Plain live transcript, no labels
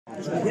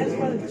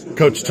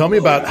Coach, tell me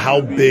about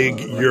how big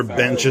your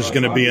bench is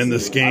going to be in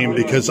this game,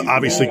 because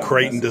obviously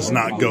Creighton does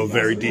not go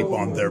very deep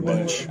on their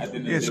bench.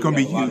 It's going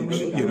to be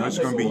huge. It's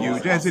going to be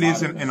huge, as it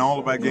is in all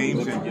of our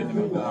games.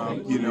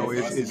 And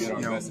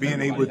it's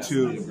being able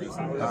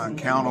to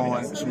count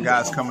on some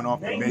guys coming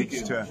off the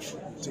bench to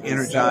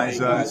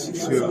energize us,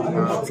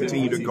 to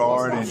continue to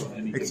guard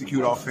and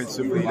execute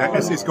offensively.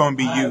 It's going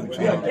to be huge.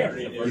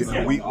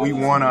 And, we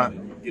want to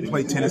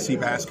play Tennessee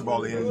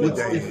basketball at the end of the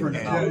day.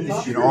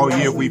 And all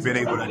year we've been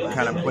able to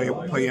kind of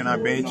play in our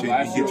bench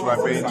and get to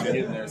our bench,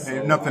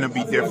 and nothing will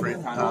be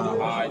different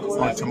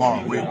on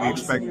tomorrow. We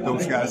expect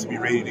those guys to be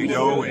ready to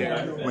go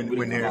and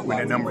when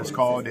their number is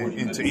called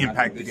and to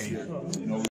impact the game.